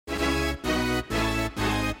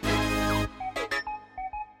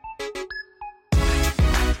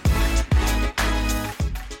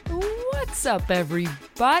What's up,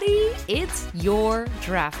 everybody? It's your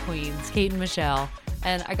draft queens, Kate and Michelle.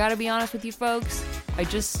 And I gotta be honest with you folks, I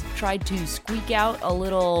just tried to squeak out a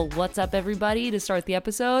little what's up, everybody to start the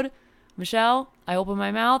episode. Michelle, I opened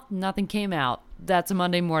my mouth, nothing came out. That's a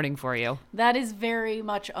Monday morning for you. That is very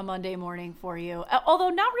much a Monday morning for you. Although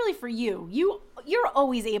not really for you. You're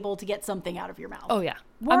always able to get something out of your mouth. Oh, yeah.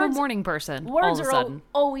 I'm a morning person all of a sudden. Words are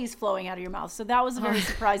always flowing out of your mouth. So that was a very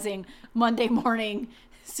surprising Monday morning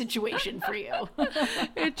situation for you.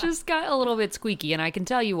 It just got a little bit squeaky, and I can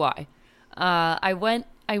tell you why. I went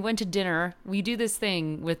to dinner. We do this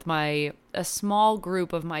thing with a small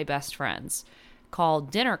group of my best friends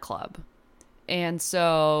called Dinner Club. And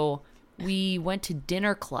so we went to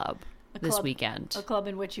Dinner Club this weekend. A club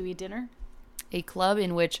in which you eat dinner? A club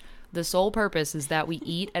in which the sole purpose is that we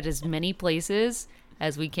eat at as many places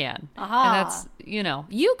as we can. Aha. And that's,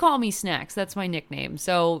 you call me Snacks. That's my nickname.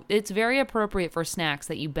 So it's very appropriate for Snacks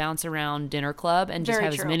that you bounce around Dinner Club and just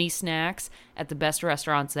have as many snacks at the best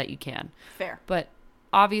restaurants that you can. Fair. But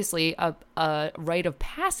obviously, a rite of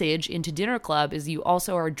passage into Dinner Club is you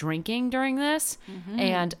also are drinking during this. Mm-hmm.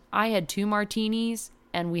 And I had 2 martinis,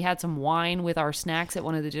 and we had some wine with our snacks at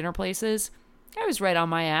one of the dinner places. I was right on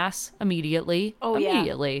my ass immediately. Oh,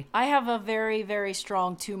 immediately. Yeah. I have a very, very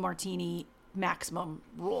strong 2 martini maximum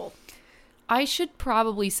rule. I should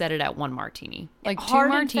probably set it at 1 martini. Like hard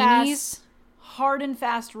 2 martinis. Hard and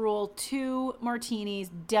fast rule, 2 martinis,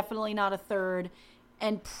 definitely not a third.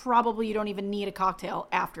 And probably you don't even need a cocktail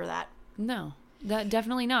after that. No, that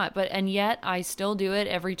definitely not. And yet I still do it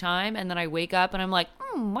every time. And then I wake up and I'm like,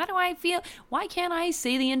 why can't I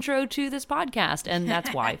say the intro to this podcast? And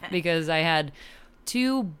that's why, because I had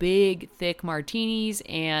 2 big, thick martinis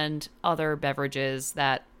and other beverages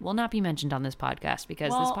that will not be mentioned on this podcast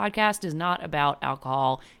because this podcast is not about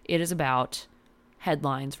alcohol. It is about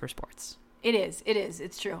headlines for sports. It is.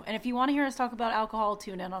 It's true. And if you want to hear us talk about alcohol,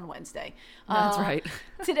 tune in on Wednesday. That's right.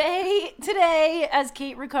 Today, as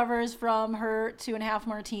Kate recovers from her 2.5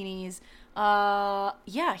 martinis,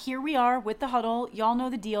 here we are with the huddle. Y'all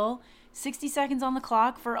know the deal. 60 seconds on the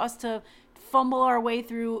clock for us to fumble our way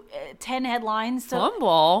through 10 headlines.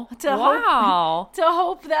 Wow. To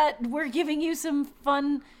hope that we're giving you some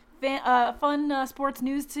fun sports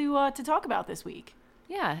news to talk about this week.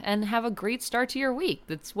 Yeah, and have a great start to your week.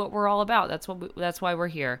 That's what we're all about. That's why we're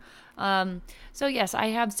here. So yes, I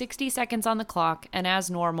have 60 seconds on the clock, and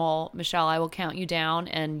as normal, Michelle, I will count you down,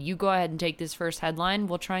 and you go ahead and take this first headline.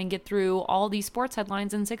 We'll try and get through all these sports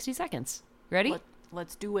headlines in 60 seconds. Ready?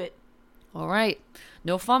 Let's do it. All right.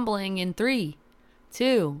 No fumbling in 3,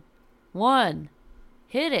 2, 1.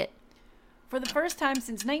 Hit it. For the first time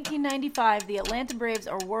since 1995, the Atlanta Braves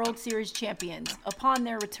are World Series champions. Upon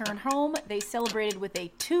their return home, they celebrated with a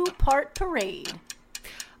 2-part parade.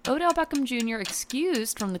 Odell Beckham Jr.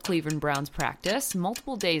 excused from the Cleveland Browns practice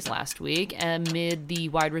multiple days last week amid the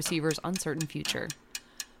wide receiver's uncertain future.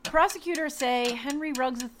 Prosecutors say Henry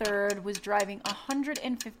Ruggs III was driving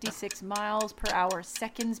 156 miles per hour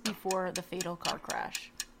seconds before the fatal car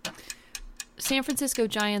crash. San Francisco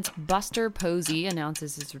Giants' Buster Posey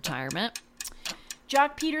announces his retirement.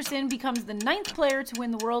 Jock Peterson becomes the 9th player to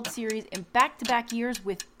win the World Series in back-to-back years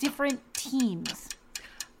with different teams.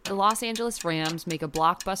 The Los Angeles Rams make a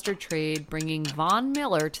blockbuster trade, bringing Von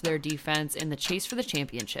Miller to their defense in the chase for the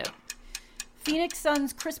championship. Phoenix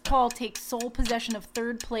Suns' Chris Paul takes sole possession of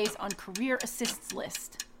 3rd place on career assists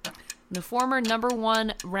list. The former number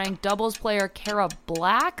 1 ranked doubles player Cara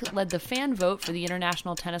Black led the fan vote for the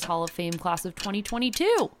International Tennis Hall of Fame class of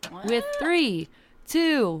 2022 with 3,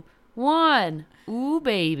 2, 1. Ooh,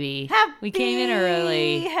 baby. We came in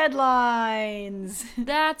early. Headlines.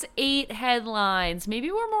 That's 8 headlines.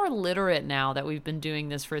 Maybe we're more literate now that we've been doing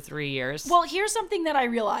this for 3 years. Well, here's something that I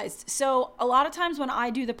realized. So a lot of times when I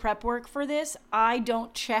do the prep work for this, I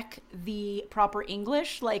don't check the proper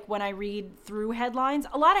English. Like when I read through headlines,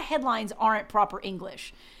 a lot of headlines aren't proper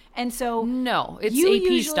English. And so no, it's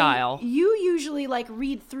AP style. You usually like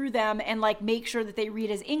read through them and like make sure that they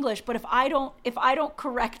read as English. But if I don't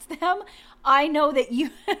correct them, I know that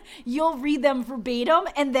you'll read them verbatim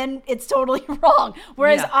and then it's totally wrong.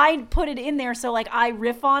 Whereas I put it in there so like I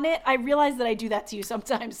riff on it. I realize that I do that to you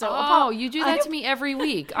sometimes. So you do that to me every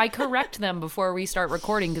week. I correct them before we start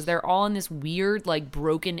recording because they're all in this weird like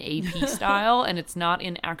broken AP style and it's not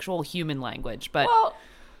in actual human language. But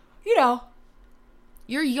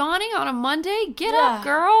you're yawning on a Monday? Get up,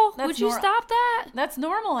 girl. Would you stop that? That's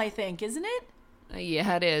normal, I think, isn't it?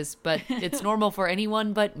 Yeah, it is. But it's normal for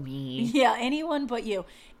anyone but me. Yeah, anyone but you.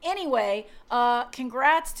 Anyway,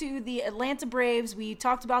 congrats to the Atlanta Braves. We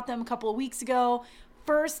talked about them a couple of weeks ago.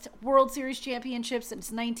 First World Series championship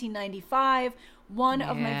since 1995. One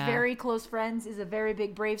of my Yeah. very close friends is a very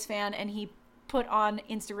big Braves fan, and he put on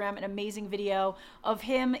Instagram an amazing video of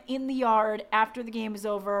him in the yard after the game is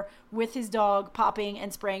over with his dog popping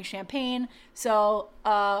and spraying champagne. So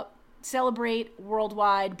celebrate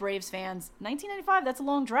worldwide, Braves fans. 1995, that's a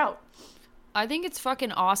long drought. I think it's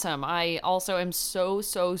fucking awesome. I also am so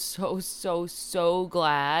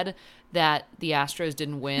glad that the Astros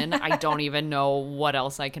didn't win. I don't even know what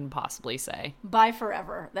else I can possibly say. Bye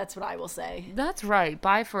forever. That's what I will say. That's right.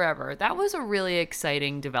 Bye forever. That was a really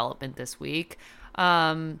exciting development this week.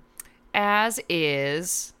 As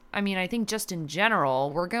is, I mean, I think just in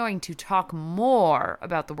general, we're going to talk more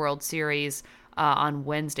about the World Series on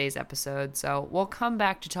Wednesday's episode. So we'll come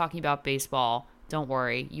back to talking about baseball. Don't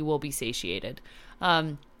worry, you will be satiated.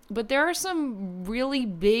 But there are some really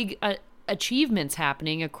big achievements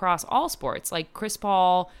happening across all sports, like Chris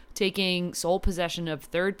Paul taking sole possession of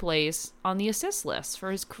third place on the assist list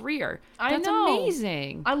for his career. That's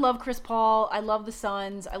amazing. I love Chris Paul. I love the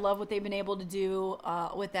Suns. I love what they've been able to do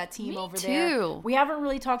with that team over there. We haven't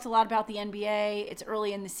really talked a lot about the NBA. It's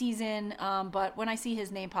early in the season, but when I see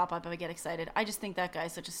his name pop up, I get excited. I just think that guy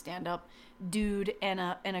is such a stand-up dude and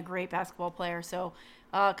a great basketball player. So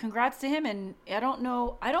congrats to him. And I don't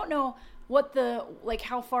know what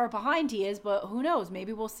how far behind he is, but who knows?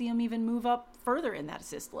 Maybe we'll see him even move up further in that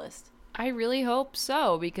assist list. I really hope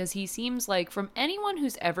so, because he seems like, from anyone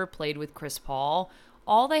who's ever played with Chris Paul,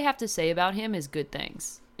 all they have to say about him is good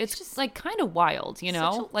things. It's just like kind of wild, you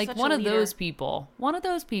know? Like one of those people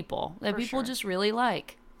that people just really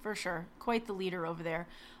like. For sure. Quite the leader over there.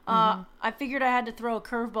 I figured I had to throw a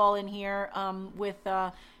curveball in here with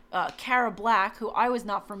Cara Black, who I was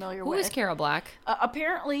not familiar with. Who is Cara Black?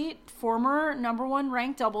 Apparently, former number one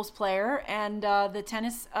ranked doubles player and the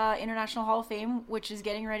Tennis International Hall of Fame, which is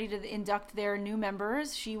getting ready to induct their new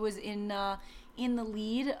members. She was in the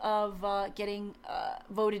lead of getting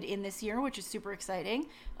voted in this year, which is super exciting.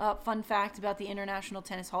 Fun fact about the International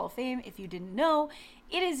Tennis Hall of Fame, if you didn't know,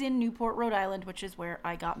 it is in Newport, Rhode Island, which is where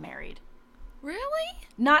I got married. Really?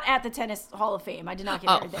 Not at the Tennis Hall of Fame. I did not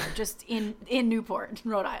get married there. Just in Newport,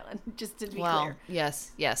 Rhode Island, just to be clear.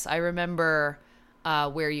 Yes. I remember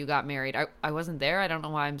where you got married. I wasn't there. I don't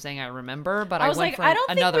know why I'm saying I remember, but I went for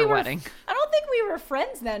another wedding. I don't think we were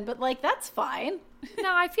friends then, but that's fine.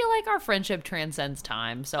 No, I feel like our friendship transcends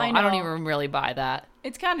time, so I don't even really buy that.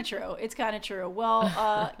 It's kind of true.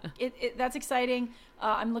 Well, that's exciting.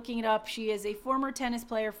 I'm looking it up. She is a former tennis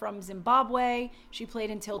player from Zimbabwe. She played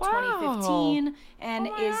until 2015 and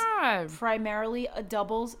is primarily a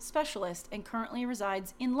doubles specialist and currently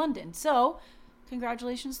resides in London. So,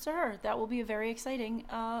 congratulations to her. That will be very exciting.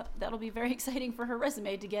 That'll be very exciting for her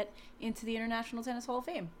resume to get into the International Tennis Hall of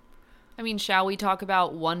Fame. I mean, shall we talk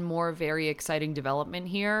about one more very exciting development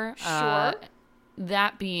here? Sure.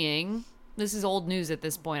 That being, this is old news at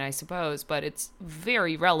this point, I suppose, but it's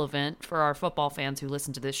very relevant for our football fans who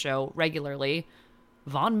listen to this show regularly.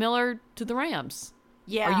 Von Miller to the Rams.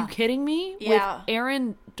 Yeah. Are you kidding me? Yeah. With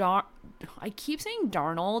Aaron I keep saying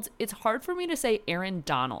Darnold. It's hard for me to say Aaron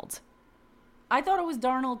Donald. I thought it was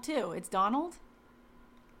Darnold too. It's Donald?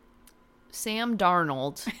 Sam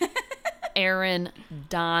Darnold. Aaron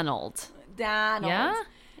Donald. Yeah?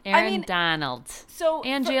 Aaron Donald. So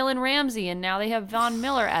and Jalen Ramsey, and now they have Von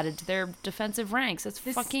Miller added to their defensive ranks. It's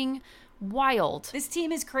fucking wild. This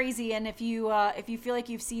team is crazy, and if you feel like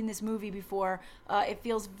you've seen this movie before, it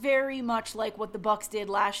feels very much like what the Bucs did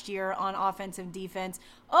last year on offense and defense.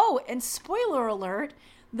 Oh, and spoiler alert,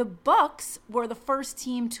 the Bucs were the first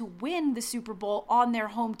team to win the Super Bowl on their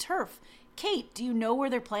home turf. Kate, do you know where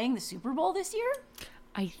they're playing the Super Bowl this year?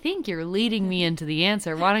 I think you're leading me into the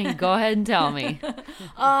answer. Why don't you go ahead and tell me?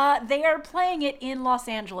 They are playing it in Los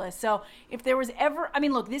Angeles. So if there was ever, I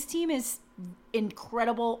mean, look, this team is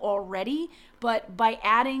incredible already, but by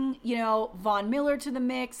adding, Von Miller to the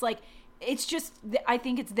mix, it's just, I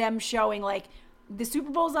think it's them showing the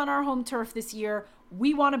Super Bowl's on our home turf this year.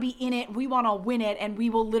 We want to be in it. We want to win it. And we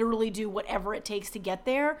will literally do whatever it takes to get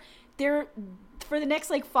there. For the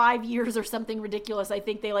next 5 years or something ridiculous, I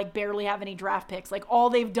think they barely have any draft picks. All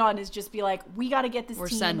they've done is just be we got to get this team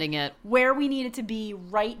sending it where we need it to be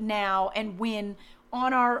right now and win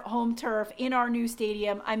on our home turf in our new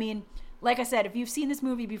stadium. I mean, like I said, if you've seen this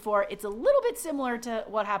movie before, it's a little bit similar to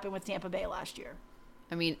what happened with Tampa Bay last year.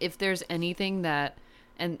 I mean, if there's anything that,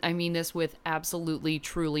 and I mean this with absolutely,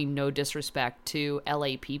 truly no disrespect to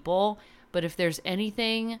LA people, but if there's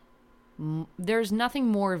anything there's nothing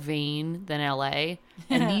more vain than LA,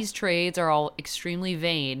 and these trades are all extremely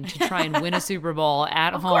vain to try and win a Super Bowl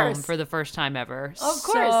at home course. for the first time ever. Of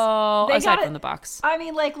course. So, They aside gotta- from the Bucks. I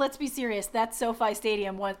mean, like, let's be serious. That SoFi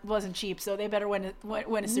Stadium wasn't cheap, so they better win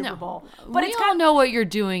a Super No. Bowl. But we it's all know what you're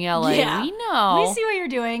doing, LA. Yeah. We know. We see what you're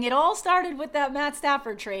doing. It all started with that Matt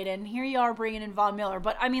Stafford trade, and here you are bringing in Von Miller.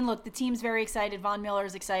 But, I mean, look, the team's very excited. Von Miller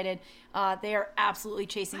is excited. They are absolutely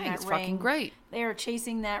chasing that It's ring. fucking great. They are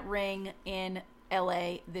chasing that ring in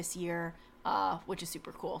LA this year, which is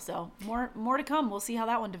super cool. So more to come. We'll see how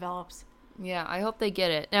that one develops. Yeah, I hope they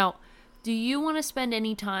get it. Now, do you want to spend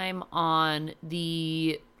any time on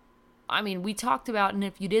we talked about, and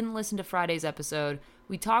if you didn't listen to Friday's episode,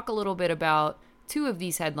 we talk a little bit about two of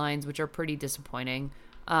these headlines, which are pretty disappointing.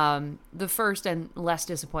 The first and less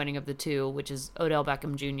disappointing of the two, which is Odell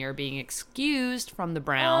Beckham Jr. being excused from the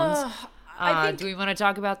Browns. I think, Do we want to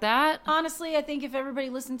talk about that? honestly, I think if everybody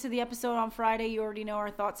listened to the episode on Friday, you already know our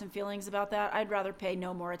thoughts and feelings about that. I'd rather pay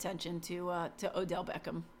no more attention to Odell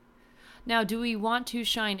Beckham. Now, do we want to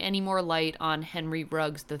shine any more light on Henry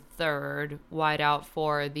Ruggs III, wideout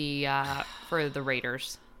for the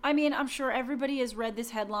Raiders? I mean, I'm sure everybody has read this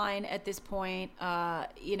headline at this point.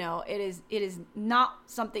 It is not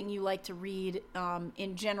something you like to read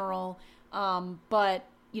in general. But,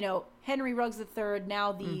 Henry Ruggs III,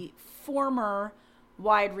 now the former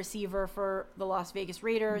wide receiver for the Las Vegas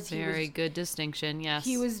Raiders. Very good distinction, yes.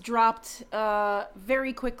 He was dropped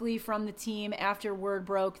very quickly from the team after word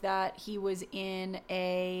broke that he was in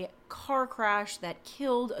a car crash that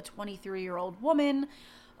killed a 23-year-old woman.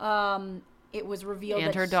 It was revealed and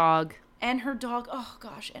that her dog. And her dog. Oh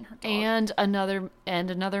gosh, and her dog. And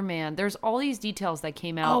another man. There's all these details that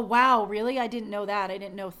came out. Oh wow, really? I didn't know that. I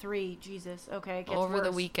didn't know 3. Jesus. Okay, it gets over the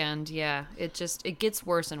worse. weekend. Yeah, it gets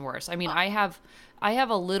worse and worse. I mean, I have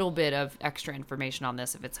a little bit of extra information on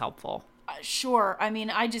this if it's helpful. Sure. I mean,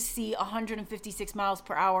 I just see 156 miles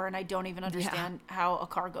per hour, and I don't even understand how a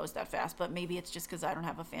car goes that fast. But maybe it's just because I don't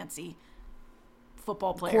have a fancy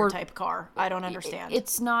football player type car. I don't understand.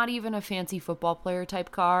 It's not even a fancy football player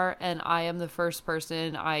type car, and I am the first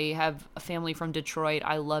person. I have a family from Detroit.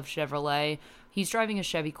 I love Chevrolet. He's driving a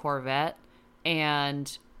Chevy Corvette,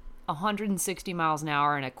 and 160 miles an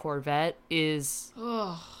hour in a Corvette is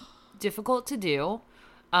difficult to do.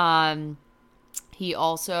 He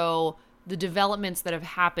also, the developments that have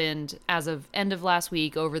happened as of end of last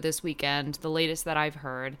week over this weekend, the latest that I've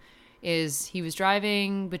heard, is he was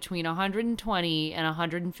driving between 120 and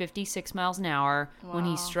 156 miles an hour when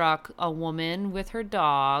he struck a woman with her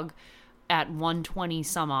dog at 120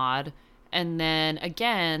 some odd. And then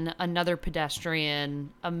again, another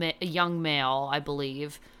pedestrian, a young male, I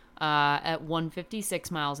believe, at 156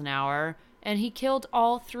 miles an hour. And he killed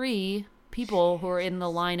all 3 people who were in the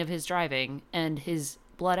line of his driving. And his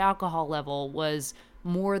blood alcohol level was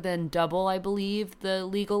more than double, I believe, the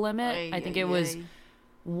legal limit. I think it was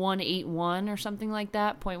 181 or something like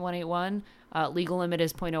that, 0.181. Legal limit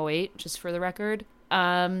is 0.08, just for the record.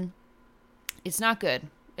 It's not good.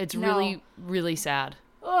 It's really, really sad.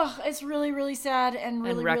 Ugh, it's really, really sad and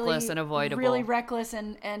really, reckless really, and avoidable. Really reckless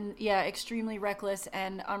and yeah, extremely reckless.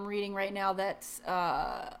 And I'm reading right now that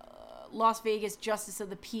Las Vegas Justice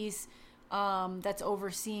of the Peace that's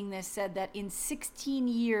overseeing this said that in 16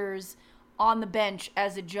 years on the bench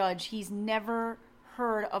as a judge, he's never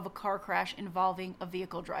heard of a car crash involving a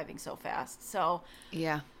vehicle driving so fast. So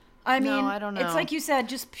yeah, I mean, no, I don't know. It's like you said,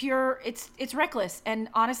 just pure. It's reckless. And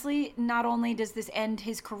honestly, not only does this end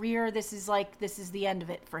his career, this is the end of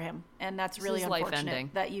it for him, and that's really unfortunate.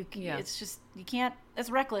 Life-ending. That Yeah. It's just you can't. It's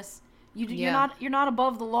reckless. You're Yeah. not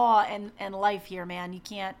above the law and life here, man. You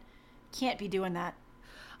can't be doing that.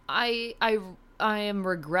 I am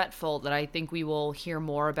regretful that I think we will hear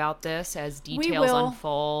more about this as details will.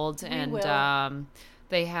 unfold. And will.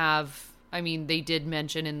 they did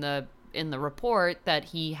mention in the report that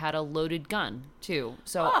he had a loaded gun too.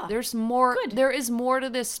 So there's more. Good. There is more to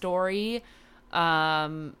this story,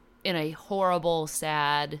 in a horrible,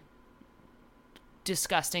 sad,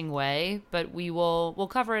 disgusting way. But we'll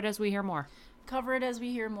cover it as we hear more. Cover it as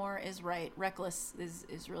we hear more is right. Reckless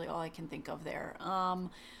is really all I can think of there.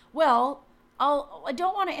 Well, I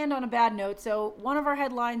don't want to end on a bad note. So one of our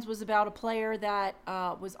headlines was about a player that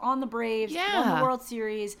was on the Braves, won the World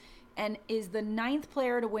Series, and is the 9th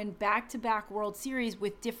player to win back-to-back World Series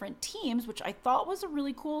with different teams, which I thought was a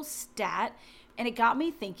really cool stat. And it got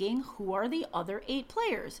me thinking, who are the other 8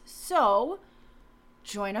 players? So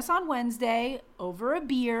join us on Wednesday over a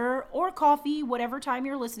beer or coffee, whatever time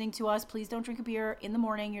you're listening to us. Please don't drink a beer in the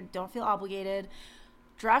morning. You don't feel obligated.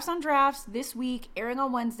 Drafts on Drafts this week, airing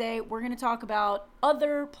on Wednesday. We're going to talk about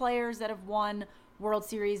other players that have won World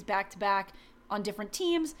Series back-to-back on different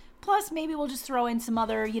teams. Plus, maybe we'll just throw in some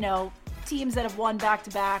other, teams that have won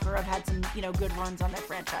back-to-back or have had some, good runs on their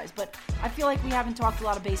franchise. But I feel like we haven't talked a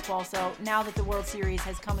lot of baseball, so now that the World Series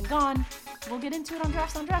has come and gone, we'll get into it on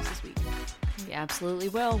Drafts this week. We absolutely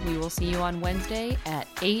will. We will see you on Wednesday at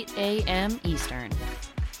 8 a.m. Eastern.